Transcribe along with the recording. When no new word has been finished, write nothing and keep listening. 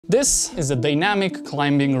This is a dynamic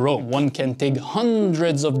climbing rope. One can take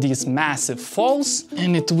hundreds of these massive falls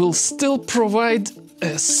and it will still provide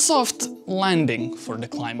a soft landing for the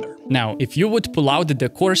climber. Now, if you would pull out the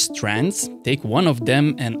coarse strands, take one of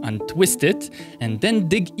them and untwist it, and then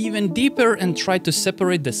dig even deeper and try to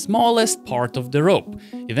separate the smallest part of the rope.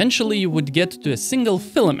 Eventually you would get to a single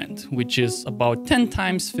filament, which is about 10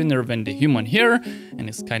 times thinner than the human hair and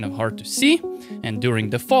is kind of hard to see. And during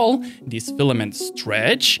the fall, these filaments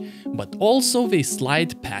stretch, but also they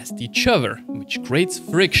slide past each other, which creates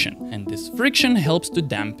friction, and this friction helps to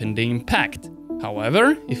dampen the impact.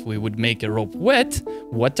 However, if we would make a rope wet,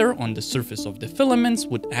 water on the surface of the filaments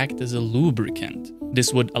would act as a lubricant.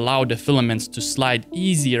 This would allow the filaments to slide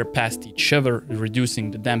easier past each other, reducing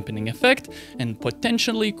the dampening effect and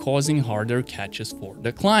potentially causing harder catches for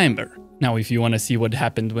the climber. Now, if you want to see what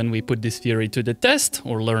happened when we put this theory to the test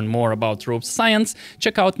or learn more about rope science,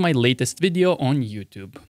 check out my latest video on YouTube.